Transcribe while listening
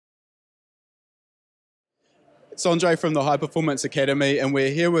It's Andre from the High Performance Academy, and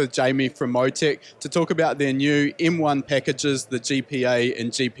we're here with Jamie from MoTeC to talk about their new M1 packages, the GPA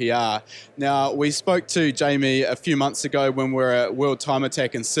and GPR. Now, we spoke to Jamie a few months ago when we were at World Time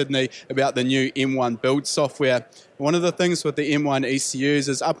Attack in Sydney about the new M1 build software. One of the things with the M1 ECUs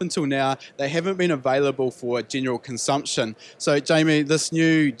is up until now, they haven't been available for general consumption. So, Jamie, this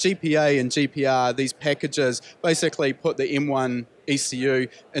new GPA and GPR, these packages basically put the M1 ECU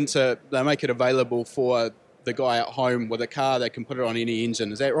into, they make it available for the guy at home with a car. They can put it on any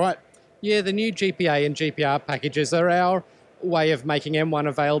engine. Is that right? Yeah, the new GPA and GPR packages are our way of making M1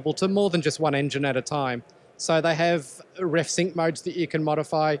 available to more than just one engine at a time. So they have ref sync modes that you can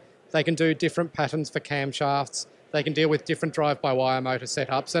modify. They can do different patterns for camshafts. They can deal with different drive-by-wire motor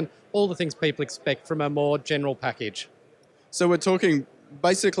setups and all the things people expect from a more general package. So we're talking,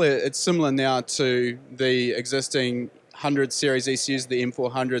 basically it's similar now to the existing 100 series ECUs, the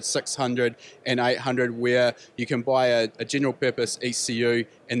M400, 600 and 800, where you can buy a general purpose ECU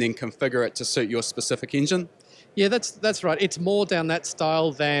and then configure it to suit your specific engine? Yeah, that's right. It's more down that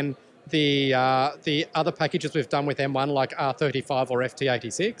style than the other packages we've done with M1 like R35 or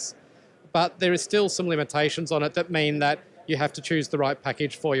FT86. But there is still some limitations on it that mean that you have to choose the right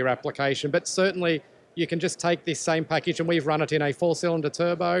package for your application. But certainly you can just take this same package, and we've run it in a 4-cylinder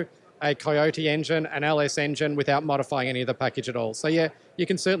turbo, a Coyote engine, an LS engine, without modifying any of the package at all. So yeah, you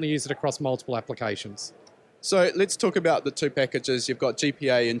can certainly use it across multiple applications. So let's talk about the two packages. You've got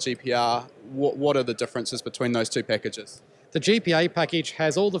GPA and GPR. What are the differences between those two packages? The GPA package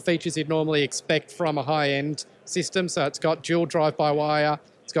has all the features you'd normally expect from a high-end system. So it's got dual drive-by-wire,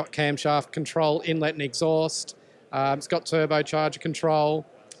 it's got camshaft control, inlet and exhaust, it's got turbocharger control,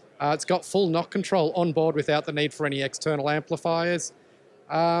 it's got full knock control on board without the need for any external amplifiers.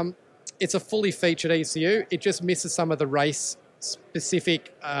 It's a fully featured ECU. It just misses some of the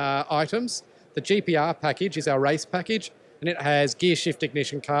race-specific items. The GPR package is our race package, and it has gear shift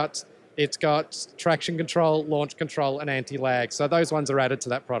ignition cuts. It's got traction control, launch control, and anti-lag. So those ones are added to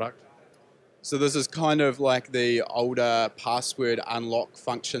that product. So this is kind of like the older password unlock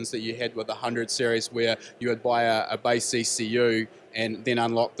functions that you had with the 100 series, where you would buy a base ECU and then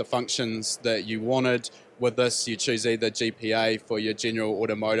unlock the functions that you wanted. With this, you choose either GPA for your general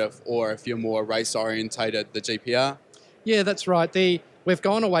automotive, or if you're more race-orientated, the GPR? Yeah, that's right. We've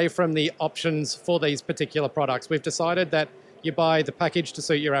gone away from the options for these particular products. We've decided that you buy the package to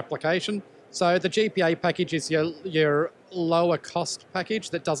suit your application. So the GPA package is your lower cost package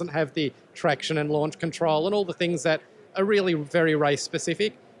that doesn't have the traction and launch control and all the things that are really very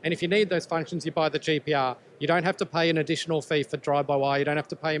race-specific. And if you need those functions, you buy the GPR. You don't have to pay an additional fee for drive-by-wire. You don't have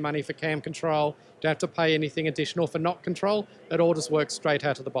to pay money for cam control. You don't have to pay anything additional for knock control. It all just works straight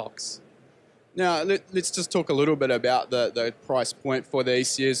out of the box. Now, let's just talk a little bit about the price point for the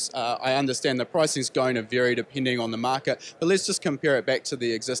ECUs. I understand the pricing is going to vary depending on the market, but let's just compare it back to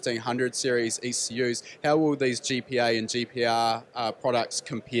the existing 100 series ECUs. How will these GPA and GPR products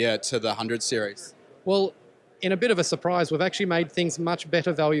compare to the 100 series? Well, in a bit of a surprise, we've actually made things much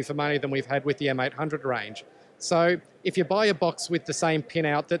better value for money than we've had with the M800 range. So if you buy a box with the same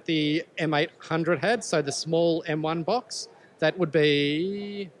pinout that the M800 had, so the small M1 box, that would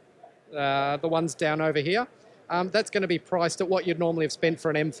be the ones down over here. That's going to be priced at what you'd normally have spent for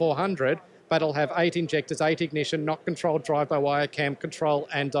an M400, but it'll have 8 injectors, 8 ignition, knock control, drive-by-wire, cam control,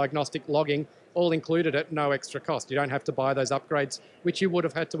 and diagnostic logging, all included at no extra cost. You don't have to buy those upgrades, which you would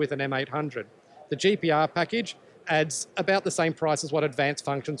have had to with an M800. The GPR package adds about the same price as what advanced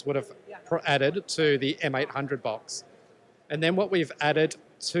functions would have added to the M800 box. And then what we've added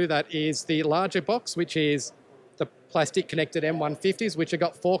to that is the larger box, which is the plastic connected M150s, which have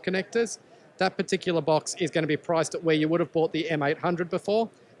got 4 connectors. That particular box is going to be priced at where you would have bought the M800 before.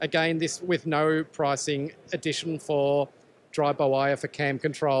 Again, this with no pricing addition for drive-by-wire, for cam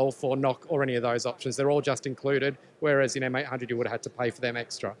control, for knock, or any of those options. They're all just included, whereas in M800 you would have had to pay for them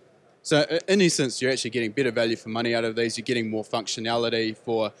extra. So in essence, you're actually getting better value for money out of these. You're getting more functionality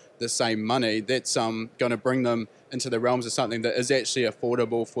for the same money. That's going to bring them into the realms of something that is actually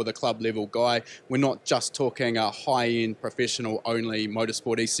affordable for the club level guy. We're not just talking a high-end professional only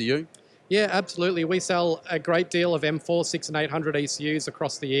motorsport ECU. Yeah, absolutely. We sell a great deal of M4, 6 and 800 ECUs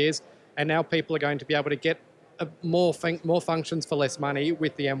across the years, and now people are going to be able to get more functions for less money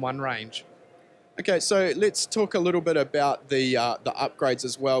with the M1 range. Okay, so let's talk a little bit about the upgrades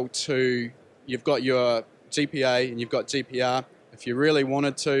as well. You've got your GPA and you've got GPR. If you really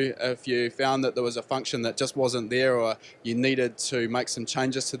wanted to, if you found that there was a function that just wasn't there, or you needed to make some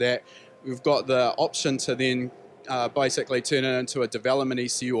changes to that, we've got the option to then basically turn it into a development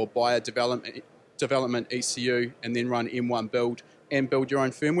ECU, or buy a development ECU and then run M1 build and build your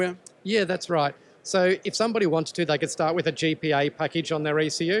own firmware. Yeah, that's right. So if somebody wanted to, they could start with a GPA package on their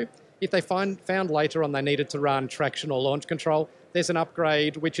ECU. If they found later on they needed to run traction or launch control, there's an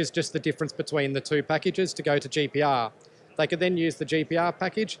upgrade which is just the difference between the two packages to go to GPR. They could then use the GPR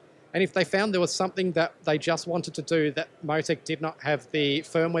package, and if they found there was something that they just wanted to do that MoTeC did not have the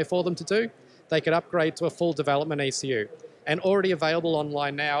firmware for them to do, they could upgrade to a full development ECU. And already available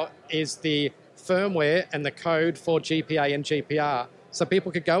online now is the firmware and the code for GPA and GPR. So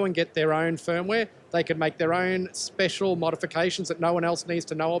people could go and get their own firmware. They could make their own special modifications that no one else needs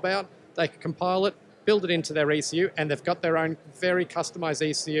to know about. They could compile it, build it into their ECU, and they've got their own very customized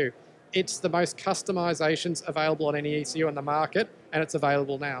ECU. It's the most customizations available on any ECU in the market, and it's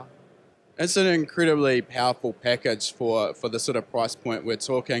available now. It's an incredibly powerful package for the sort of price point we're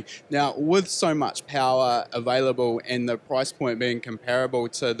talking. Now, with so much power available and the price point being comparable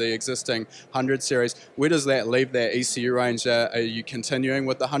to the existing 100 series, where does that leave that ECU range? Are you continuing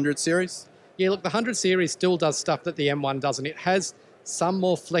with the 100 series? Yeah, look, the 100 series still does stuff that the M1 doesn't. It has some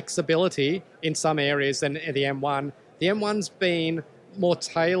more flexibility in some areas than the M1. The M1's been more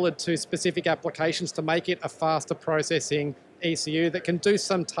tailored to specific applications to make it a faster processing ECU that can do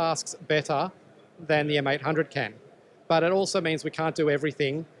some tasks better than the M800 can. But it also means we can't do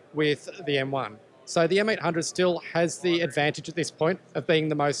everything with the M1. So the M800 still has the advantage at this point of being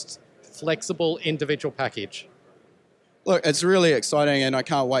the most flexible individual package. Look, it's really exciting, and I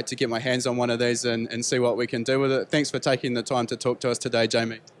can't wait to get my hands on one of these and see what we can do with it. Thanks for taking the time to talk to us today,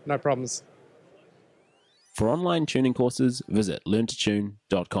 Jamie. No problems. For online tuning courses, visit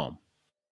learntotune.com.